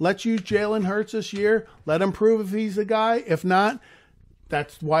time. Let's use Jalen Hurts this year. Let him prove if he's the guy. If not,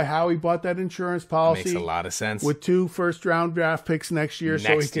 that's why Howie bought that insurance policy. Makes a lot of sense. With 2 first-round draft picks next year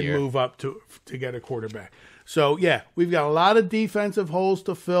so he can move up to get a quarterback. So, yeah, we've got a lot of defensive holes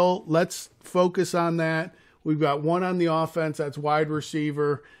to fill. Let's focus on that. We've got one on the offense, that's wide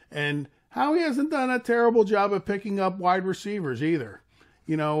receiver. And Howie hasn't done a terrible job of picking up wide receivers either.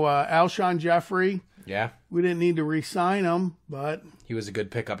 You know, Alshon Jeffrey. Yeah. We didn't need to re-sign him, but he was a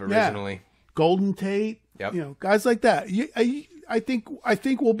good pickup originally. Yeah. Golden Tate. Yep. You know, guys like that. I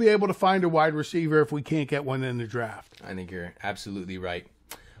think we'll be able to find a wide receiver if we can't get one in the draft. I think you're absolutely right.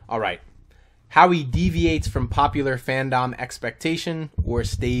 All right. Howie deviates from popular fandom expectation or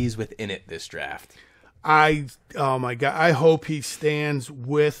stays within it this draft? Oh my God, I hope he stands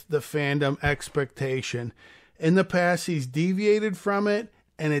with the fandom expectation. In the past, he's deviated from it,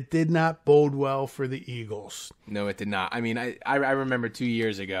 and it did not bode well for the Eagles. No, it did not. I mean, I remember 2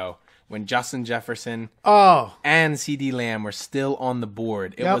 years ago when Justin Jefferson and CeeDee Lamb were still on the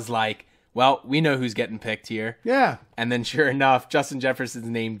board. It was like, well, we know who's getting picked here. Yeah. And then sure enough, Justin Jefferson's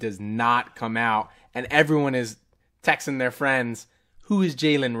name does not come out, and everyone is texting their friends, who is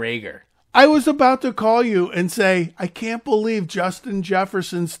Jalen Reagor? I was about to call you and say, I can't believe Justin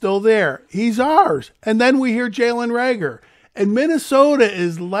Jefferson's still there. He's ours. And then we hear Jalen Reagor. And Minnesota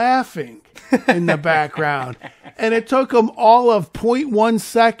is laughing in the background. And it took them all of 0.1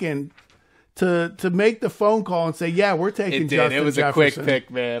 second to make the phone call and say, yeah, we're taking Justin Jefferson. It was a quick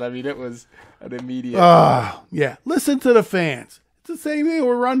pick, man. I mean, it was an immediate. Yeah. Listen to the fans. It's the same thing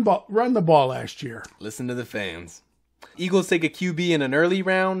we run the ball last year. Listen to the fans. Eagles take a QB in an early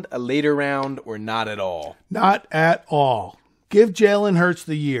round, a later round, or not at all? Not at all. Give Jalen Hurts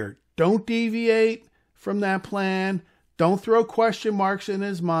the year. Don't deviate from that plan. Don't throw question marks in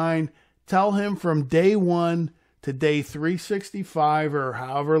his mind. Tell him from day 1 to day 365 or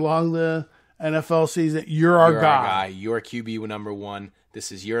however long the NFL season, you're our guy. You're QB number 1.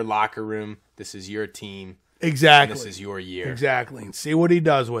 This is your locker room. This is your team. Exactly. This is your year. Exactly. And see what he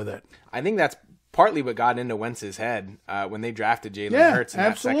does with it. I think that's partly what got into Wentz's head when they drafted Jalen Hurts in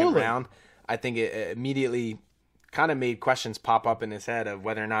that second round. I think it immediately kind of made questions pop up in his head of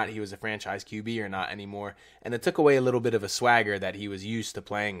whether or not he was a franchise QB or not anymore. And it took away a little bit of a swagger that he was used to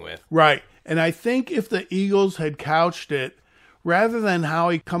playing with. Right. And I think if the Eagles had couched it, rather than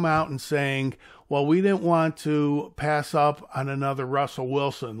Howie come out and saying, well, we didn't want to pass up on another Russell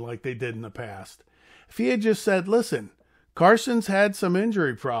Wilson like they did in the past. If he had just said, listen, Carson's had some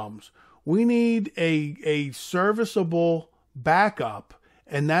injury problems. We need a serviceable backup,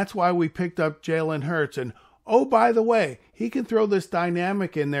 and that's why we picked up Jalen Hurts. And, oh, by the way, he can throw this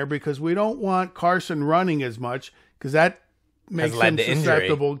dynamic in there because we don't want Carson running as much because that makes him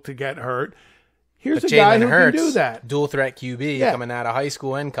susceptible to get hurt. Here's a guy who can do that. Dual threat QB coming out of high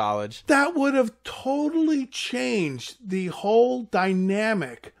school and college. That would have totally changed the whole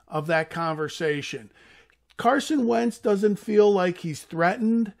dynamic of that conversation. Carson Wentz doesn't feel like he's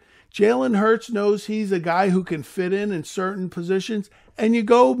threatened. Jalen Hurts knows he's a guy who can fit in certain positions, and you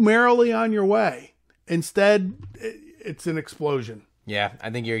go merrily on your way. Instead, it's an explosion. Yeah, I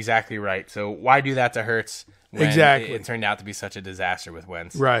think you're exactly right. So why do that to Hurts when it turned out to be such a disaster with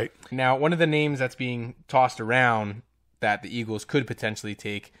Wentz? Right. Now, one of the names that's being tossed around that the Eagles could potentially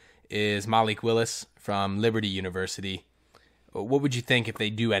take is Malik Willis from Liberty University. What would you think if they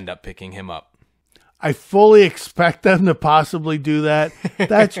do end up picking him up? I fully expect them to possibly do that.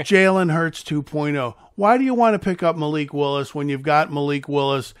 That's Jalen Hurts 2.0. Why do you want to pick up Malik Willis when you've got Malik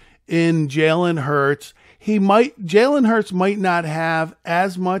Willis in Jalen Hurts? Jalen Hurts might not have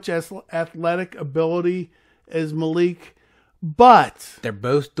as much as athletic ability as Malik, but they're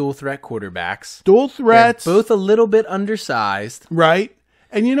both dual threat quarterbacks. Dual threats. They're both a little bit undersized. Right.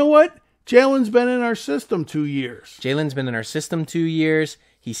 And you know what? Jalen's been in our system 2 years. Jalen's been in our system 2 years.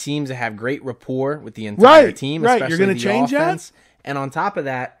 He seems to have great rapport with the entire team, right. especially You're gonna the change offense. And on top of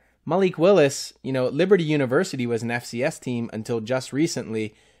that, Malik Willis, Liberty University was an FCS team until just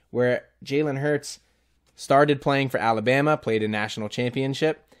recently, where Jalen Hurts started playing for Alabama, played a national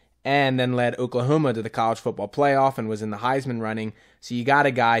championship, and then led Oklahoma to the college football playoff and was in the Heisman running. So you got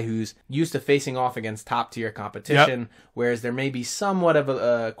a guy who's used to facing off against top-tier competition, whereas there may be somewhat of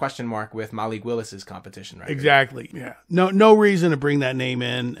a question mark with Malik Willis's competition right Exactly, yeah. No reason to bring that name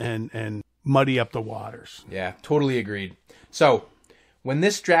in and muddy up the waters. Yeah, totally agreed. So, when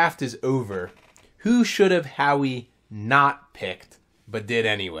this draft is over, who should have Howie not picked, but did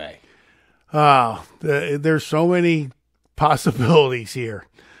anyway? Oh, there's so many possibilities here.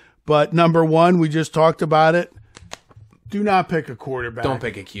 But number one, we just talked about it. Do not pick a quarterback. Don't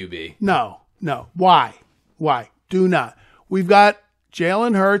pick a QB. No. Why? Do not. We've got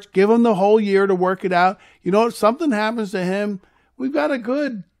Jalen Hurts. Give him the whole year to work it out. If something happens to him, we've got a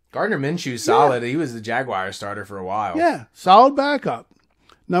good... Gardner Minshew's solid. He was the Jaguars starter for a while. Yeah, solid backup.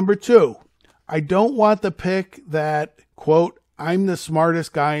 Number two, I don't want the pick that, quote, I'm the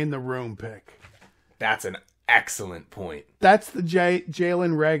smartest guy in the room pick. That's an excellent point. That's the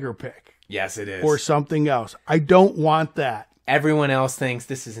Jalen Reagor pick. Yes, it is. Or something else. I don't want that. Everyone else thinks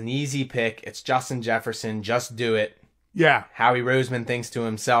this is an easy pick. It's Justin Jefferson. Just do it. Yeah. Howie Roseman thinks to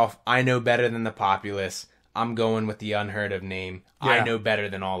himself, I know better than the populace. I'm going with the unheard of name. Yeah. I know better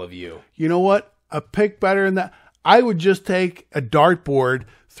than all of you. You know what? A pick better than that. I would just take a dartboard,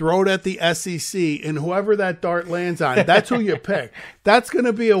 throw it at the SEC, and whoever that dart lands on, that's who you pick. That's going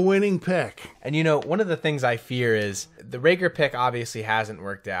to be a winning pick. And one of the things I fear is the Reagor pick obviously hasn't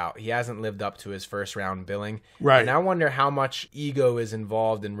worked out. He hasn't lived up to his first round billing. Right. And I wonder how much ego is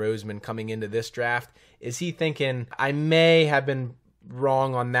involved in Roseman coming into this draft. Is he thinking, I may have been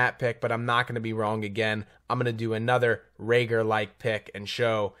wrong on that pick, but I'm not going to be wrong again. I'm going to do another Reagor-like pick and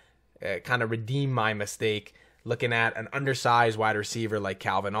show, kind of redeem my mistake, looking at an undersized wide receiver like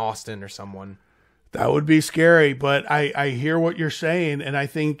Calvin Austin or someone. That would be scary, but I hear what you're saying, and I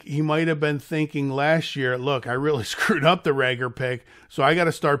think he might have been thinking last year, look, I really screwed up the Reagor pick, so I got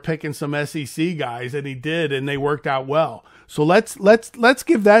to start picking some SEC guys, and he did, and they worked out well. So let's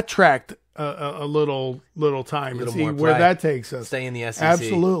give that track a little time and see where that takes us. Stay in the SEC.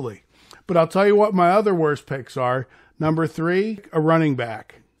 Absolutely. But I'll tell you what my other worst picks are. Number 3, a running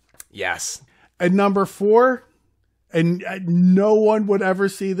back. Yes. And number 4, and no one would ever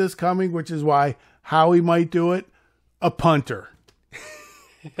see this coming, which is why Howie might do it, a punter.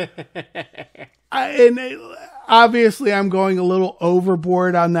 Obviously, I'm going a little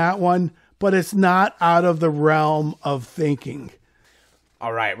overboard on that one, but it's not out of the realm of thinking.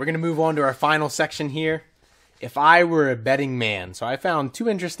 All right, we're going to move on to our final section here. If I were a betting man, so I found 2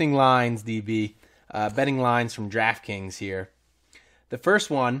 interesting lines, DB, betting lines from DraftKings here. The first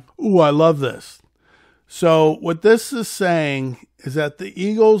one. Ooh, I love this. So what this is saying is that the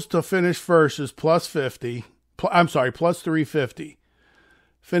Eagles to finish first is plus 50. Plus 350.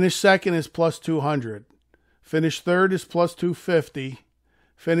 Finish second is plus 200. Finish third is plus 250.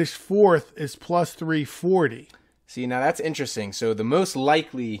 Finish fourth is plus 340. See, now that's interesting. So the most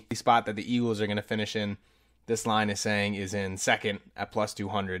likely spot that the Eagles are going to finish in, this line is saying, is in second at plus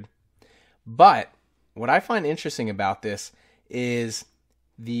 200. But what I find interesting about this is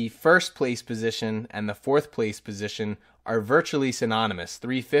the first place position and the fourth place position are virtually synonymous,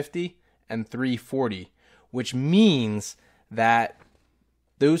 350 and 340, which means that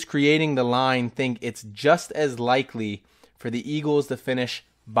those creating the line think it's just as likely for the Eagles to finish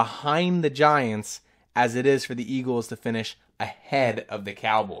behind the Giants as it is for the Eagles to finish ahead of the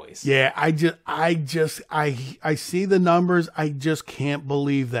Cowboys. Yeah, I see the numbers. I just can't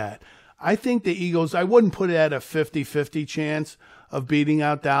believe that. I think the Eagles, I wouldn't put it at a 50-50 chance of beating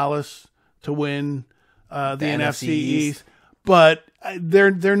out Dallas to win the NFC East, but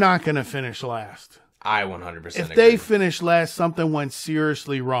they're not going to finish last. I 100% agree. If they finish last, something went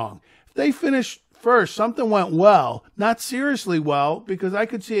seriously wrong. If they finish first, something went well, not seriously well, because I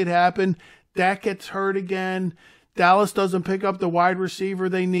could see it happen. Dak gets hurt again. Dallas doesn't pick up the wide receiver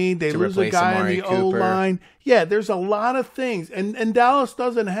they need. They lose a guy on the O-line. Yeah, there's a lot of things. And Dallas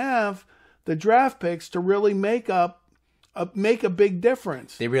doesn't have the draft picks to really make a big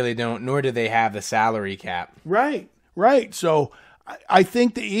difference. They really don't, nor do they have the salary cap. Right. So I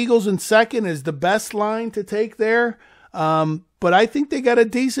think the Eagles in second is the best line to take there. But I think they got a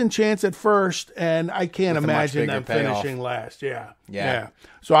decent chance at first, and I can't imagine them finishing last. Yeah.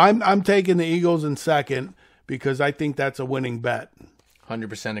 So I'm taking the Eagles in second because I think that's a winning bet.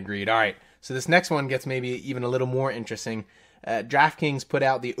 100% agreed. All right. So this next one gets maybe even a little more interesting. DraftKings put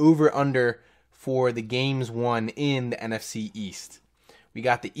out the over-under for the games won in the NFC East, We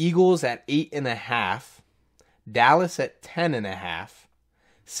got the Eagles at 8.5, Dallas at 10.5,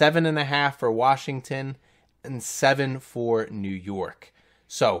 7.5 for Washington, and 7 for New York.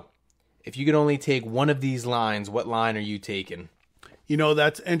 So, if you could only take one of these lines, what line are you taking? You know,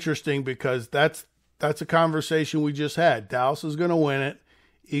 that's interesting because that's a conversation we just had. Dallas is going to win it.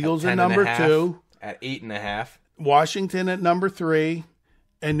 Eagles at number 2. At 8.5. Washington at number 3.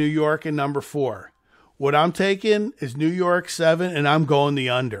 And New York at number 4. What I'm taking is New York 7, and I'm going the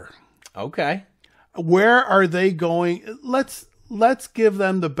under. Okay. Where are they going? Let's give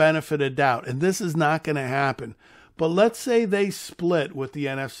them the benefit of doubt, and this is not going to happen. But let's say they split with the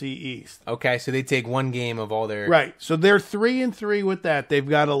NFC East. Okay, so they take one game of all their... Right, so they're 3-3 with that. They've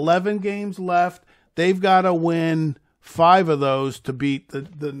got 11 games left. They've got to win 5 of those to beat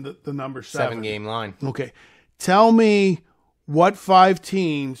the number 7. 7-game line. Okay, tell me what 5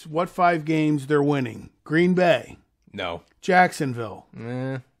 games they're winning. Green Bay. No. Jacksonville.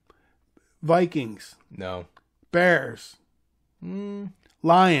 Vikings. No. Bears.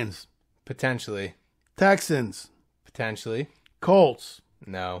 Lions. Potentially. Texans. Potentially. Colts.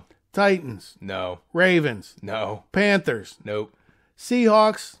 No. Titans. No. Ravens. No. Panthers. Nope.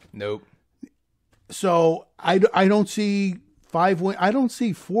 Seahawks. Nope. So I don't see 5 wins. I don't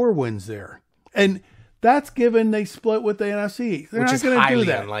see 4 wins there. And that's given they split with the NFC. They're Which not is going to do highly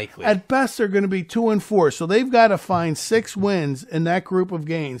that. unlikely. At best, they're going to be 2-4. So they've got to find 6 wins in that group of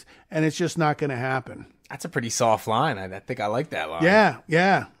games, and it's just not going to happen. That's a pretty soft line. I think I like that line.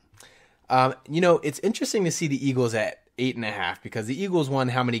 Yeah. It's interesting to see the Eagles at 8.5 because the Eagles won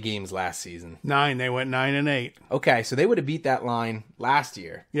how many games last season? 9. They went 9-8. Okay, so they would have beat that line last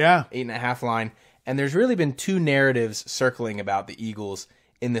year. Yeah. 8.5 line. And there's really been 2 narratives circling about the Eagles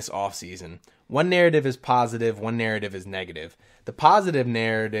in this offseason. One narrative is positive, one narrative is negative. The positive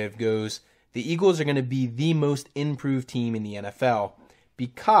narrative goes, the Eagles are going to be the most improved team in the NFL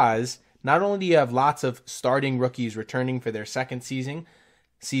because not only do you have lots of starting rookies returning for their second season,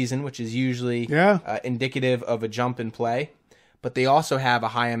 which is usually indicative of a jump in play, but they also have a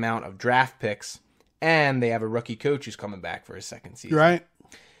high amount of draft picks, and they have a rookie coach who's coming back for his second season. Right.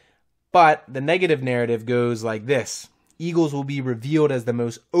 But the negative narrative goes like this. Eagles will be revealed as the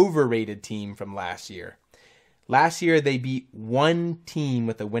most overrated team from last year. Last year, they beat one team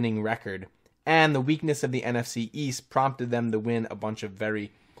with a winning record, and the weakness of the NFC East prompted them to win a bunch of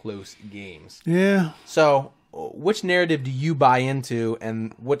very close games. Yeah. So, which narrative do you buy into,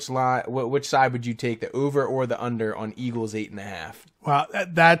 and which side would you take, the over or the under on Eagles 8.5? Wow,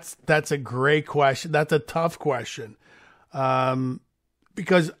 that's a great question. That's a tough question,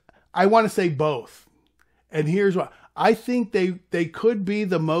 because I want to say both, and here's why. I think they could be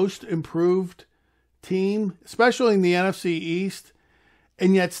the most improved team, especially in the NFC East,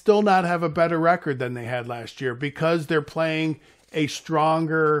 and yet still not have a better record than they had last year because they're playing a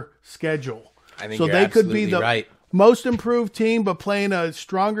stronger schedule. I think so you're they could be absolutely the right. most improved team, but playing a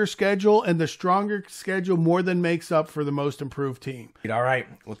stronger schedule, and the stronger schedule more than makes up for the most improved team. All right.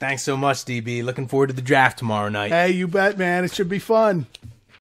 Well, thanks so much, DB. Looking forward to the draft tomorrow night. Hey, you bet, man. It should be fun.